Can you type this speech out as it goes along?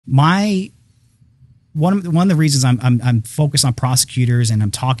One of the reasons I'm focused on prosecutors and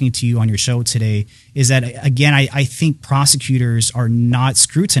I'm talking to you on your show today is that, again, I think prosecutors are not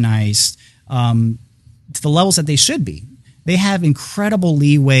scrutinized to the levels that they should be. They have incredible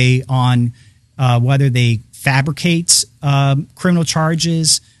leeway on whether they fabricate criminal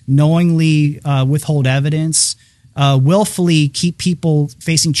charges, knowingly withhold evidence, willfully keep people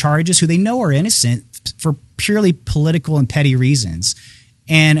facing charges who they know are innocent for purely political and petty reasons.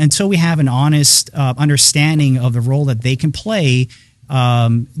 And until we have an honest understanding of the role that they can play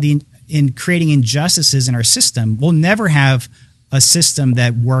in creating injustices in our system, we'll never have a system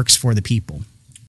that works for the people.